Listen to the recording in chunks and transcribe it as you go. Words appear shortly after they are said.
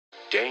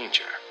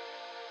danger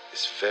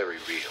is very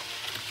real.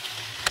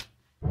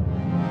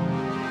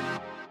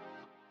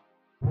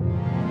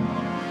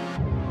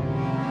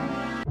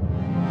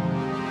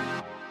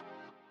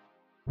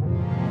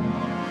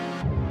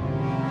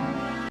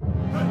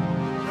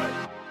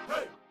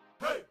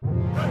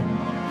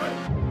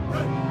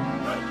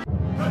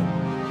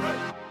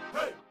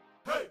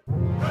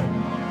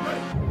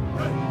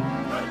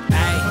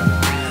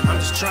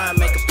 Trying to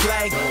make a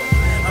play.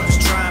 I'm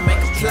just trying to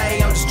make a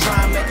play. I'm just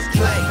trying to make a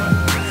play.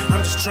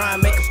 I'm just trying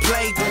to make a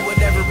play. Do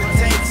whatever it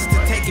takes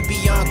to take it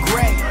beyond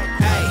great.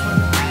 Hey,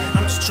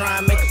 I'm just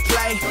trying to make a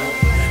play.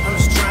 I'm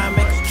just trying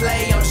to make a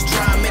play. I'm just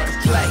trying to make a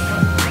play.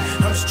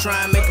 I'm just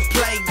trying to make a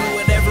play. Do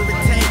whatever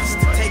it takes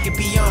to take it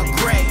beyond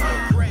great.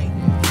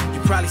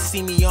 Probably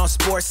see me on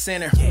Sports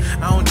Center.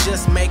 I don't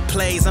just make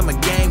plays, I'm a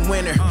game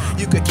winner.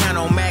 You could count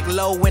on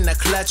Lowe in the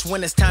clutch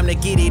when it's time to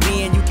get it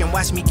in. You can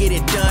watch me get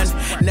it done.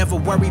 Never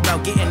worry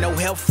about getting no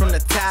help from the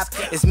top.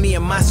 It's me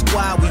and my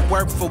squad, we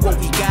work for what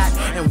we got,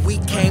 and we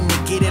came to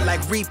get it like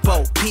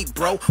repo. Peep,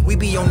 bro, we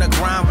be on the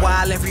grind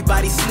while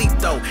everybody sleep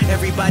though.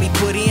 Everybody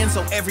put in,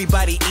 so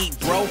everybody eat,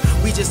 bro.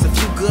 We just a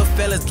few good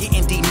fellas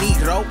getting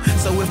dinero.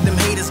 So if them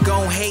haters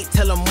gon' hate,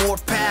 tell them more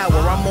power.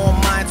 I'm on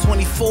mine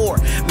 24,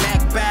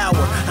 Mac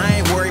Bauer. I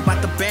ain't worried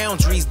about the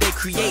boundaries they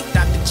create.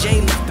 Dr.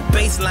 J left the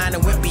baseline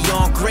and went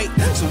beyond great.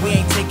 So we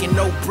ain't taking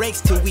no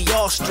breaks till we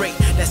all straight.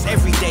 That's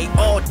every day,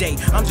 all day.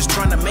 I'm just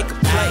trying to make a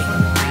play.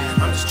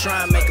 I'm just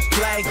trying to make a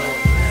play.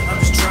 I'm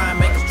just trying to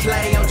make a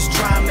play. I'm just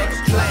trying to make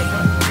a play.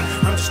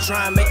 I'm just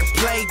trying to make a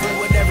play. Do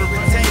whatever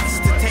it takes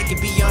to take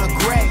it beyond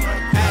great.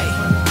 Hey,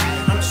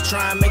 I'm just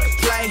trying to make a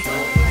play.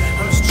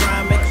 I'm just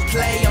trying to make a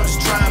play. I'm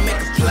just trying to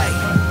make a play.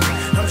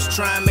 I'm just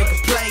trying to make a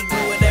play. Do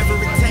whatever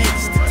it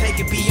takes to take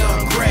it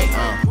beyond great.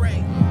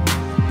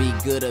 Be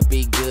good or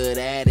be good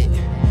at it.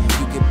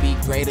 You could be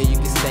great or you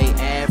can stay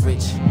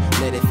average.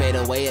 Let it fade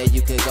away or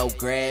you could go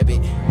grab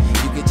it.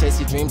 You can chase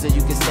your dreams or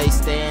you can stay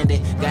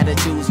standing. Gotta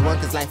choose one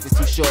cause life is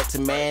too short to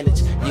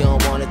manage. You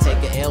don't wanna take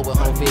an L with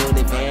home field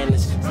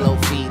advantage. Slow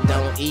feet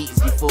don't eat,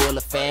 you full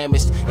of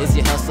famished. Is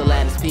your hustle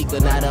at its peak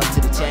or not up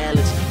to the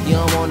challenge? You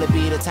don't wanna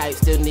be the type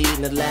still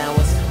needing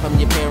allowance from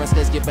your parents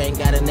cause your bank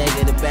got a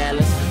negative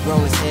balance.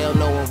 Grown as hell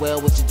knowing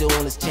well what you're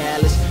doing is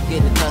childish.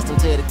 Getting accustomed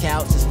to the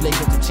couch and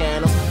flicking through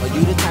channels. Are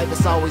you the type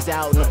that's always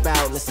out and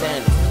about in the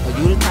sandals? Are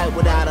you the type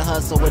without a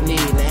hustle or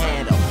needing a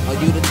handle?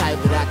 Are you the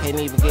type that I can't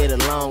even get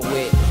along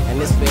with?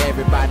 And it's for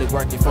everybody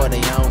working for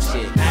their own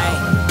shit. Hey,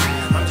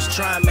 I'm just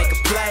trying to make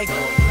a play.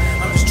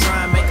 I'm just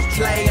trying to make a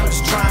play. I'm